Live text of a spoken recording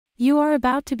You are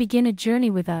about to begin a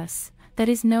journey with us that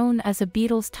is known as a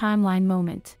Beatles Timeline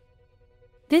Moment.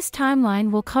 This timeline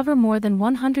will cover more than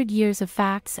 100 years of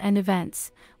facts and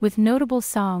events, with notable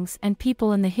songs and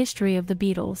people in the history of the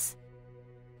Beatles.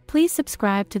 Please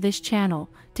subscribe to this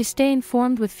channel to stay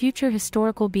informed with future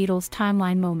historical Beatles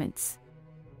timeline moments.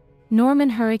 Norman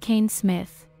Hurricane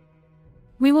Smith.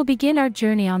 We will begin our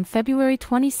journey on February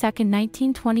 22,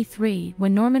 1923,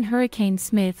 when Norman Hurricane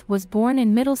Smith was born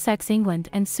in Middlesex, England,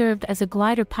 and served as a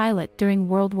glider pilot during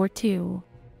World War II.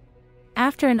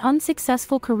 After an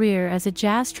unsuccessful career as a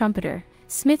jazz trumpeter,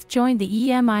 Smith joined the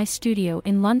EMI studio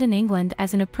in London, England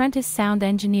as an apprentice sound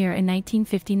engineer in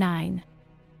 1959.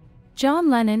 John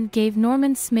Lennon gave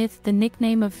Norman Smith the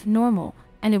nickname of Normal,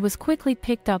 and it was quickly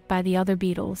picked up by the other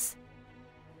Beatles.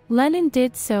 Lennon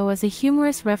did so as a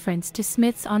humorous reference to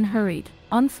Smith's unhurried,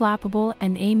 unflappable,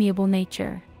 and amiable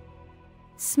nature.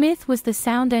 Smith was the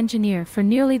sound engineer for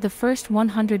nearly the first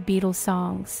 100 Beatles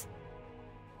songs.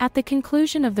 At the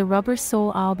conclusion of the Rubber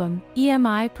Soul album,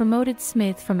 EMI promoted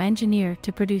Smith from engineer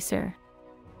to producer.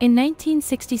 In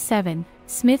 1967,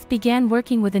 Smith began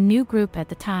working with a new group at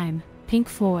the time, Pink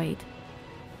Floyd.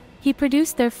 He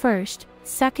produced their first,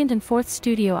 second and fourth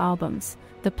studio albums,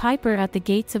 The Piper at the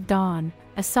Gates of Dawn,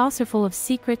 A Saucerful of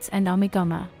Secrets, and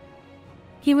Ummagumma.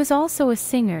 He was also a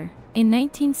singer. In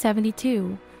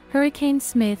 1972, Hurricane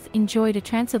Smith enjoyed a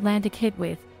transatlantic hit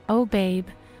with Oh Babe,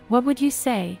 What Would You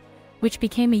Say?, which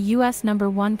became a US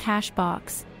 #1 cash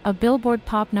box, a Billboard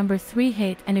Pop #3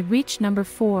 hit, and it reached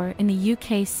 #4 in the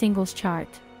UK singles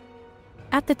chart.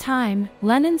 At the time,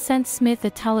 Lennon sent Smith a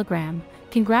telegram,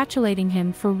 congratulating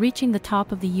him for reaching the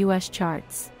top of the US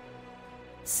charts.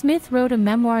 Smith wrote a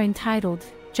memoir entitled,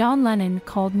 John Lennon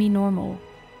Called Me Normal.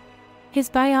 His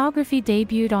biography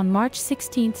debuted on March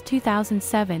 16,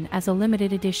 2007 as a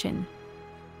limited edition.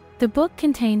 The book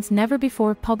contains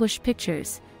never-before-published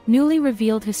pictures, newly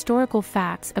revealed historical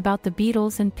facts about the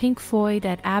Beatles and Pink Floyd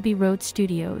at Abbey Road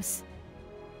Studios.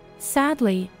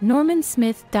 Sadly, Norman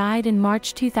Smith died in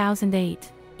March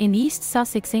 2008, in East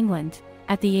Sussex, England,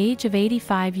 at the age of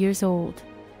 85 years old.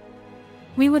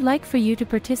 We would like for you to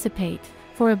participate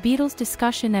for a Beatles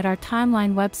discussion at our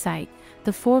timeline website,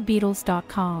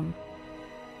 the4beatles.com.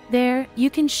 There, you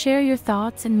can share your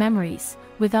thoughts and memories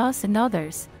with us and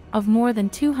others of more than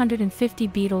 250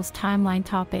 Beatles timeline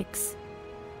topics.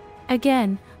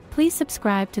 Again, please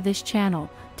subscribe to this channel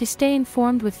to stay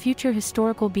informed with future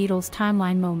historical Beatles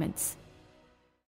timeline moments.